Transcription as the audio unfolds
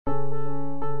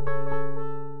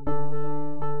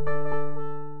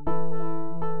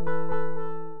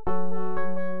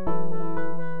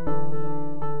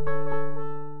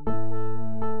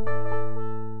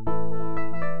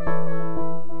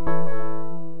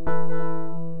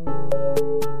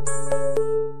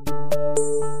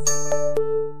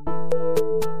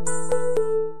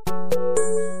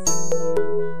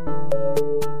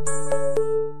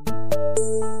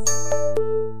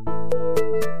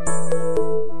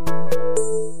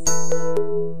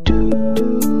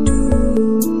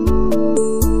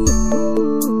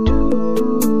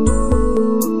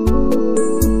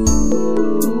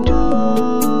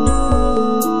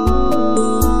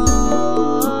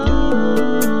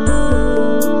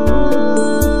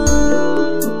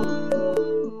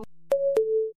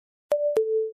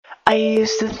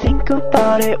Used to think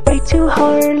about it way too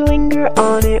hard, linger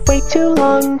on it way too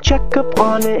long, check up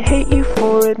on it, hate you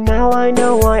for it. Now I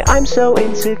know why I'm so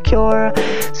insecure.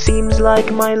 Seems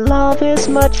like my love is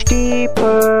much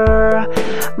deeper.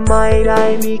 Might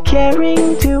I be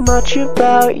caring too much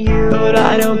about you? But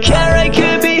I don't care, I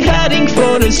could be heading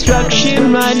for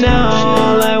destruction right now.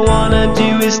 All I wanna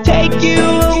do is take you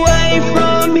away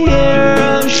from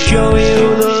here, show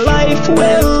you the life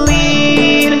we'll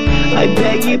lead. I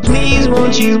beg you please,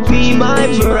 won't you be my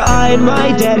bride,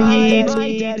 my dead heat?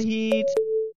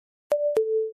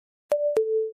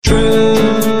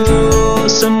 True,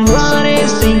 someone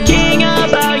is thinking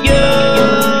about you,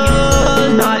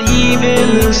 not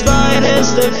even the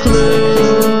slightest of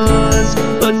clues.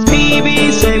 But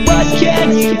baby, say what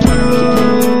can you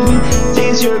prove?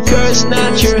 Things you're cursed,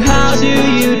 not your how do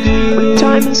you do?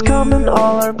 Time has come and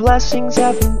all our blessings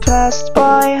have been passed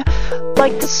by.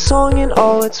 Like the song in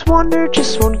all its wonder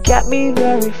just won't get me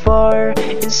very far.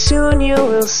 And soon you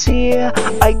will see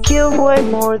I give way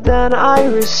more than I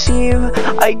receive.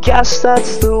 I guess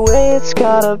that's the way it's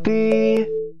gotta be.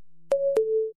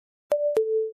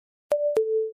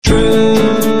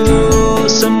 True,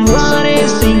 someone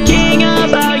is thinking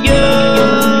about you,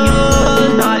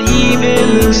 not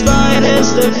even the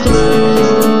slightest of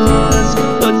clues.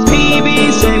 But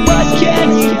baby, say what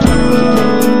can you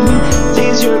prove?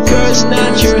 Things you're cursed,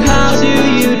 not your how do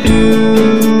you do?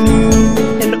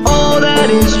 And all that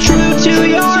is true to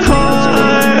your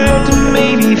heart,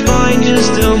 maybe fine,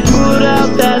 just don't put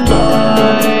out that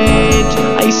light.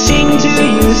 I sing to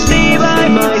you, stay by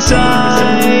my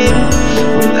side.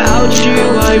 Without you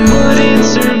I wouldn't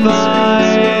survive.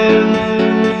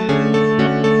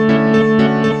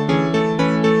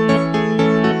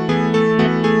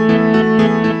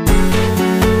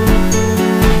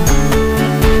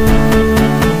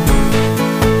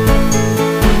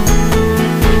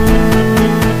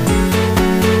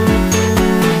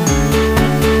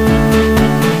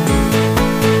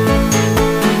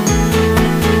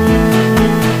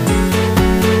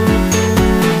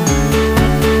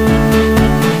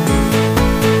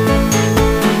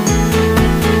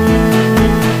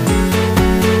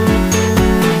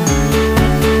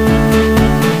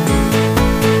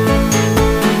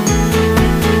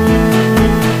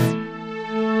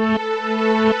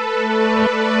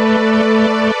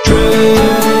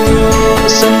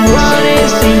 Someone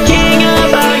is thinking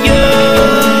about you,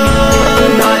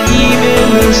 not even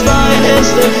the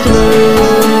slightest of clue.